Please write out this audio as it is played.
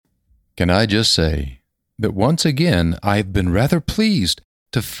Can I just say that once again I've been rather pleased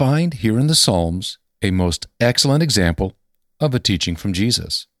to find here in the Psalms a most excellent example of a teaching from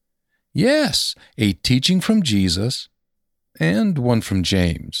Jesus. Yes, a teaching from Jesus and one from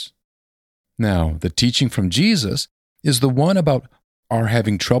James. Now, the teaching from Jesus is the one about our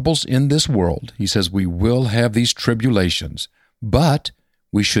having troubles in this world. He says we will have these tribulations, but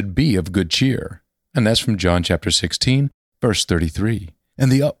we should be of good cheer. And that's from John chapter 16, verse 33.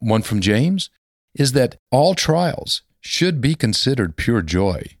 And the one from James is that all trials should be considered pure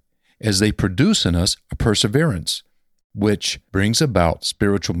joy, as they produce in us a perseverance, which brings about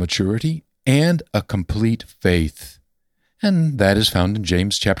spiritual maturity and a complete faith. And that is found in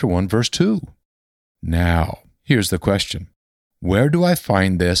James chapter 1, verse 2. Now, here's the question. Where do I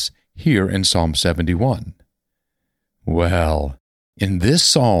find this here in Psalm 71? Well, in this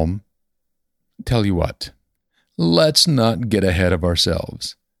psalm, tell you what, let's not get ahead of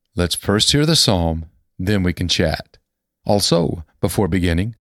ourselves. Let's first hear the psalm, then we can chat. Also, before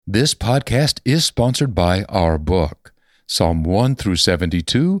beginning, this podcast is sponsored by our book, Psalm 1 through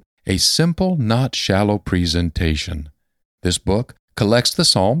 72, A Simple, Not Shallow Presentation. This book collects the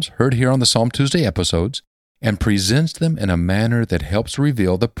Psalms heard here on the Psalm Tuesday episodes and presents them in a manner that helps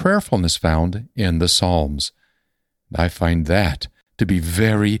reveal the prayerfulness found in the Psalms. I find that to be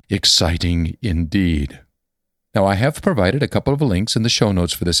very exciting indeed. Now, I have provided a couple of links in the show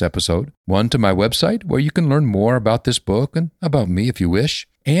notes for this episode, one to my website where you can learn more about this book and about me if you wish,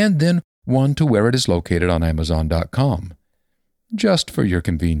 and then one to where it is located on Amazon.com, just for your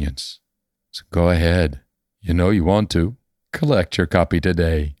convenience. So go ahead. You know you want to. Collect your copy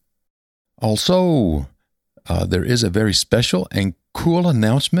today. Also, there is a very special and cool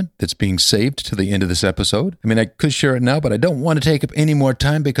announcement that's being saved to the end of this episode. I mean, I could share it now, but I don't want to take up any more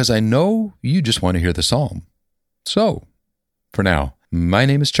time because I know you just want to hear the psalm. So, for now, my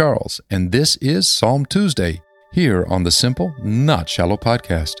name is Charles, and this is Psalm Tuesday here on the Simple, Not Shallow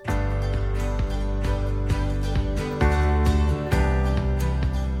podcast.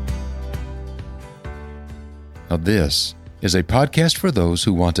 Now, this is a podcast for those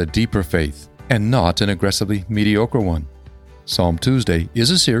who want a deeper faith and not an aggressively mediocre one. Psalm Tuesday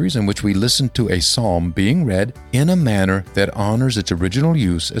is a series in which we listen to a psalm being read in a manner that honors its original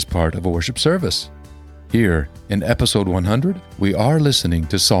use as part of a worship service. Here, in episode 100, we are listening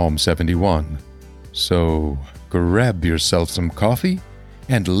to Psalm 71. So, grab yourself some coffee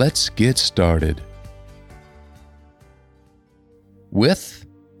and let's get started. With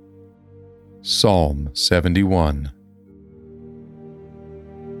Psalm 71.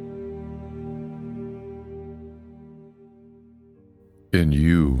 In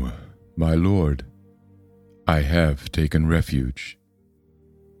you, my Lord, I have taken refuge.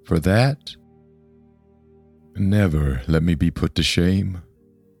 For that, never let me be put to shame.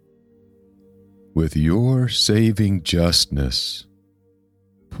 With your saving justness,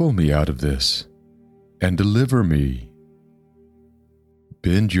 pull me out of this and deliver me.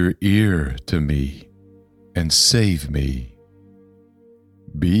 Bend your ear to me and save me.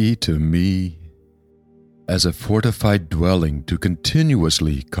 Be to me as a fortified dwelling to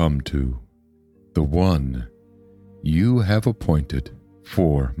continuously come to, the one you have appointed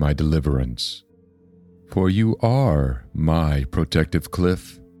for my deliverance. For you are my protective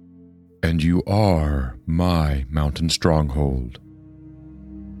cliff, and you are my mountain stronghold.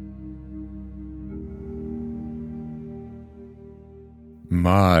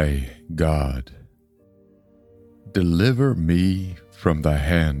 My God, deliver me from the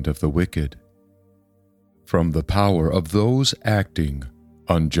hand of the wicked, from the power of those acting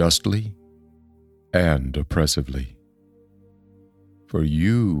unjustly and oppressively. For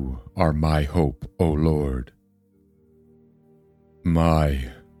you are my hope, O Lord.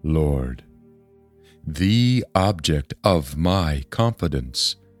 My Lord, the object of my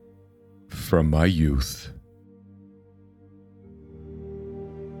confidence from my youth.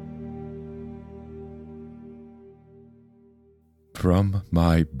 From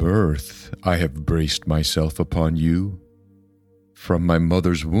my birth I have braced myself upon you. From my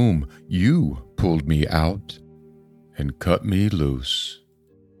mother's womb you pulled me out and cut me loose.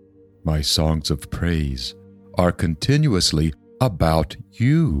 My songs of praise are continuously about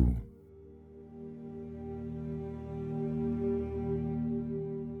you.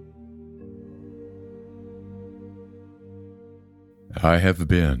 I have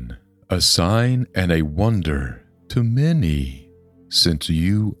been a sign and a wonder to many, since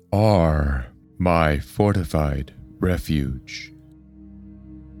you are my fortified refuge.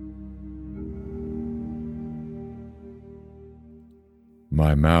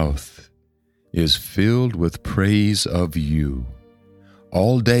 My mouth is filled with praise of you,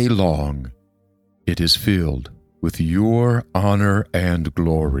 all day long, it is filled with your honor and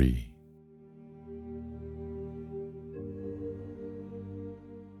glory.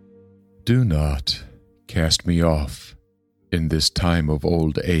 Do not cast me off in this time of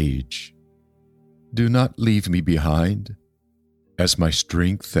old age. Do not leave me behind as my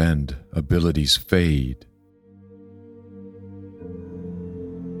strength and abilities fade.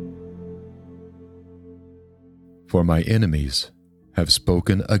 For my enemies have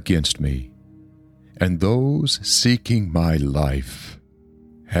spoken against me, and those seeking my life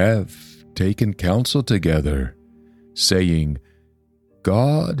have taken counsel together, saying,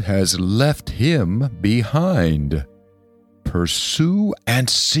 God has left him behind. Pursue and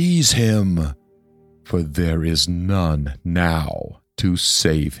seize him, for there is none now to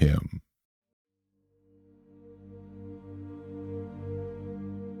save him.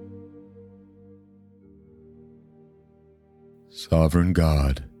 Sovereign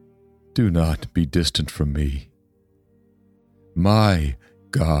God, do not be distant from me. My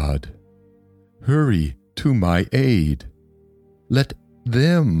God, hurry to my aid. Let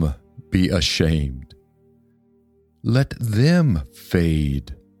them be ashamed. Let them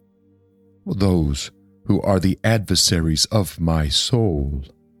fade. Those who are the adversaries of my soul.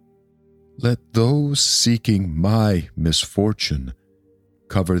 Let those seeking my misfortune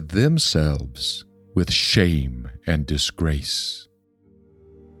cover themselves with shame and disgrace.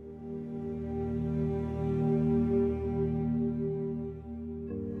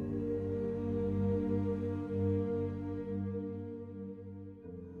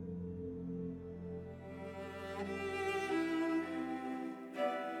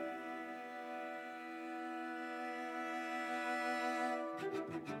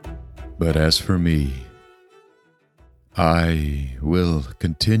 But as for me, I will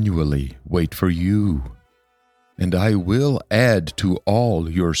continually wait for you, and I will add to all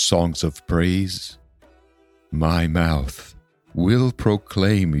your songs of praise. My mouth will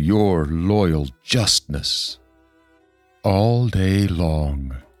proclaim your loyal justness. All day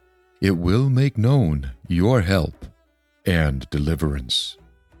long, it will make known your help and deliverance,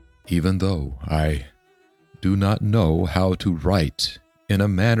 even though I do not know how to write in a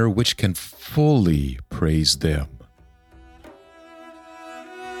manner which can fully praise them.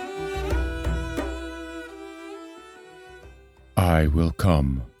 I will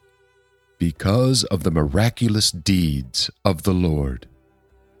come because of the miraculous deeds of the Lord,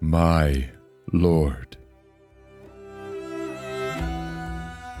 my Lord.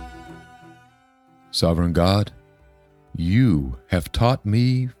 Sovereign God, you have taught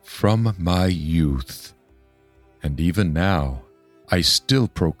me from my youth, and even now I still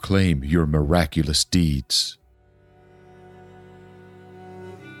proclaim your miraculous deeds.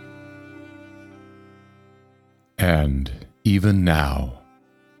 And even now,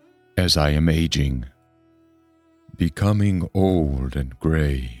 as I am aging, becoming old and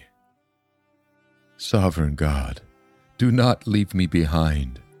gray, Sovereign God, do not leave me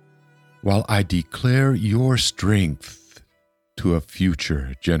behind while I declare your strength to a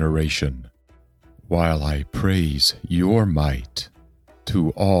future generation, while I praise your might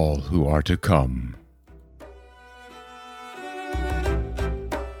to all who are to come.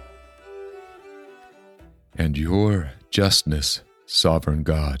 And your justness, Sovereign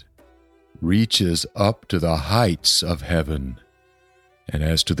God, reaches up to the heights of heaven. And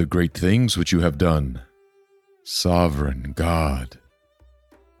as to the great things which you have done, Sovereign God,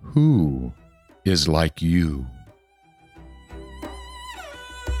 who is like you?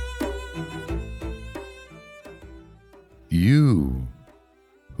 You,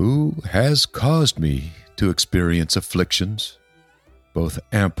 who has caused me to experience afflictions, both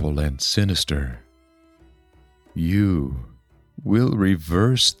ample and sinister, you will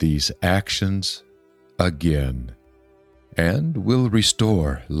reverse these actions again and will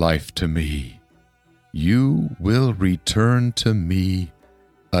restore life to me. You will return to me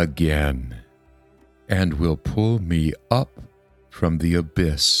again and will pull me up from the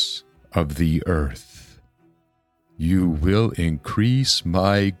abyss of the earth. You will increase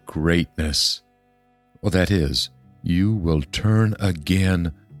my greatness. Well, that is, you will turn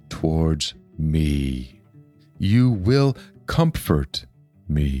again towards me. You will comfort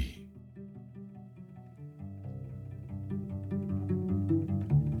me.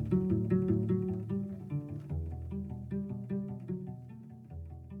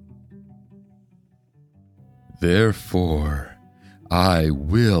 Therefore, I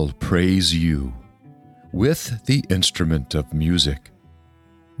will praise you with the instrument of music,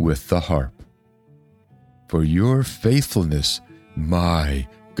 with the harp. For your faithfulness, my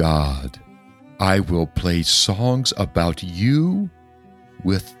God, I will play songs about you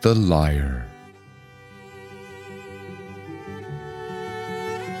with the lyre.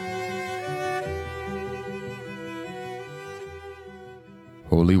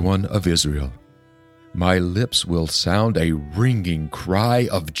 Holy One of Israel, my lips will sound a ringing cry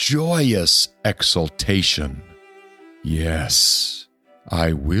of joyous exultation. Yes,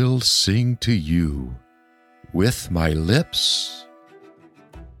 I will sing to you with my lips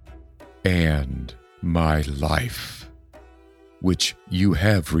and my life, which you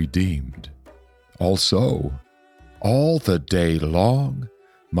have redeemed. Also, all the day long,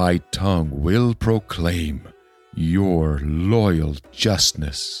 my tongue will proclaim your loyal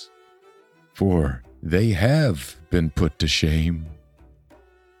justness, for they have been put to shame.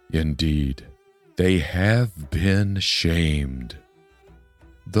 Indeed, they have been shamed,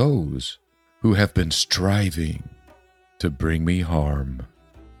 those who have been striving to bring me harm.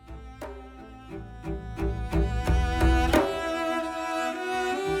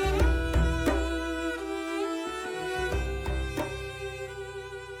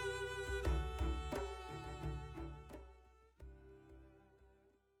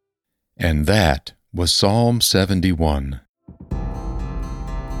 And that was Psalm 71.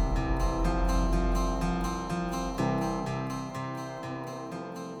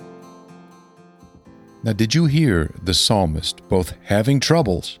 Now, did you hear the psalmist both having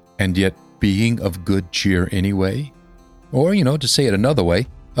troubles and yet being of good cheer anyway? Or, to say it another way,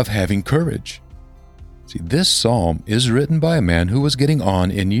 of having courage. See, this psalm is written by a man who was getting on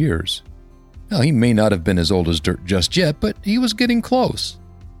in years. Now, he may not have been as old as dirt just yet, but he was getting close.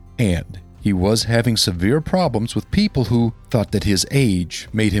 And he was having severe problems with people who thought that his age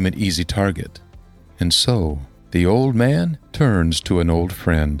made him an easy target. And so, the old man turns to an old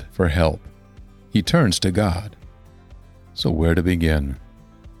friend for help. He turns to God. So where to begin?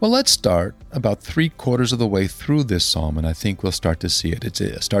 Well, let's start about 3/4 of the way through this psalm, and I think we'll start to see it.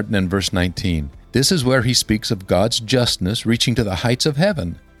 It's starting in verse 19. This is where he speaks of God's justness reaching to the heights of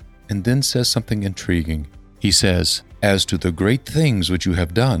heaven, and then says something intriguing. He says, "As to the great things which you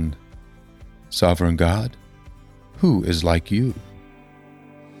have done, Sovereign God, who is like you?"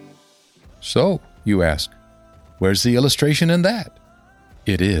 So, you ask, where's the illustration in that?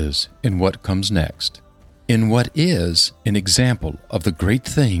 It is in what comes next, in what is an example of the great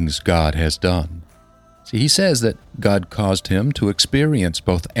things God has done. See, he says that God caused him to experience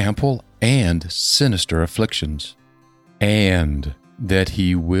both ample and sinister afflictions, and that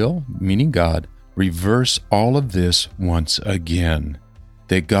he will, meaning God, reverse all of this once again,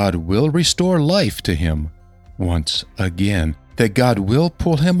 that God will restore life to him once again, that God will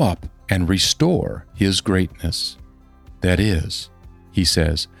pull him up and restore his greatness. That is, he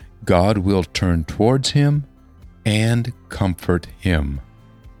says, God will turn towards him and comfort him.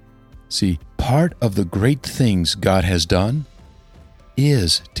 See, part of the great things God has done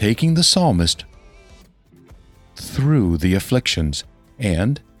is taking the psalmist through the afflictions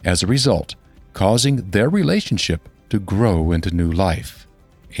and, as a result, causing their relationship to grow into new life.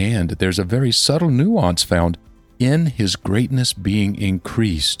 And there's a very subtle nuance found in his greatness being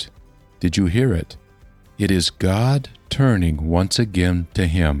increased. Did you hear it? It is God turning once again to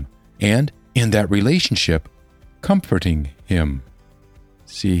him, and in that relationship, comforting him.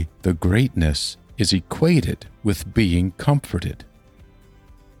 See, the greatness is equated with being comforted.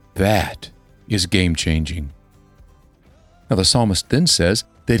 That is game-changing. Now, the psalmist then says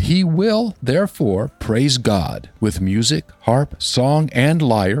that he will, therefore, praise God with music, harp, song, and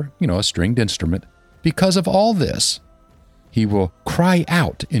lyre, a stringed instrument. Because of all this, he will cry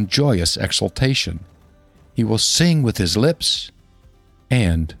out in joyous exultation. He will sing with his lips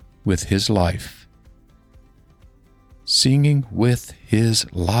and with his life. Singing with his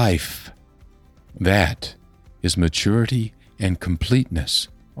life. That is maturity and completeness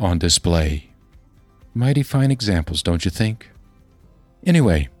on display. Mighty fine examples, don't you think?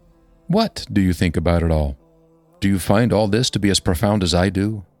 Anyway, what do you think about it all? Do you find all this to be as profound as I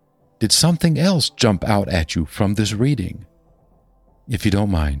do? Did something else jump out at you from this reading? If you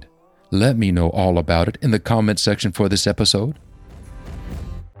don't mind, let me know all about it in the comments section for this episode.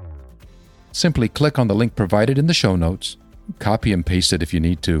 Simply click on the link provided in the show notes, copy and paste it if you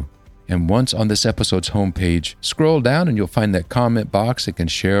need to, and once on this episode's homepage, scroll down and you'll find that comment box that can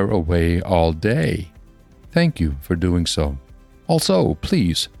share away all day. Thank you for doing so. Also,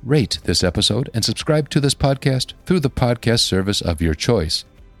 please rate this episode and subscribe to this podcast through the podcast service of your choice.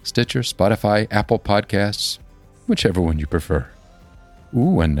 Stitcher, Spotify, Apple Podcasts, whichever one you prefer.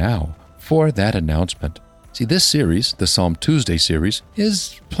 Ooh, and now, for that announcement. See, this series, the Psalm Tuesday series,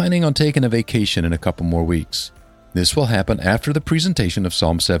 is planning on taking a vacation in a couple more weeks. This will happen after the presentation of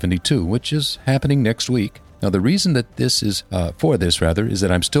Psalm 72, which is happening next week. Now, the reason that this is that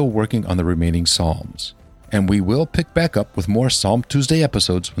I'm still working on the remaining Psalms, and we will pick back up with more Psalm Tuesday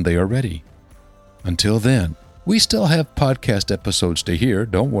episodes when they are ready. Until then, we still have podcast episodes to hear,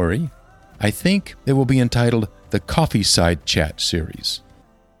 don't worry. I think they will be entitled the Coffee Side Chat series,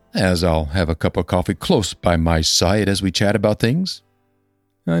 as I'll have a cup of coffee close by my side as we chat about things.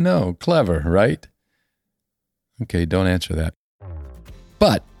 I know, clever, right? Okay, don't answer that.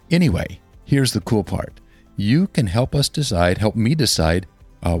 But anyway, here's the cool part. You can help me decide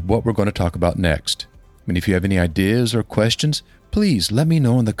what we're going to talk about next. And if you have any ideas or questions, please let me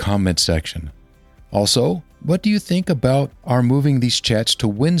know in the comments section. Also, what do you think about our moving these chats to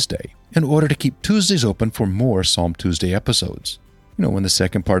Wednesday in order to keep Tuesdays open for more Psalm Tuesday episodes? When the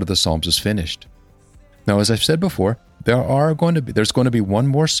second part of the Psalms is finished. Now, as I've said before, there's going to be one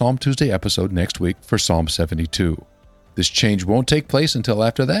more Psalm Tuesday episode next week for Psalm 72. This change won't take place until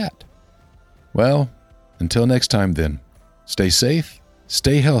after that. Well, until next time then, stay safe,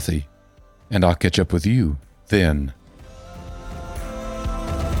 stay healthy, and I'll catch up with you then.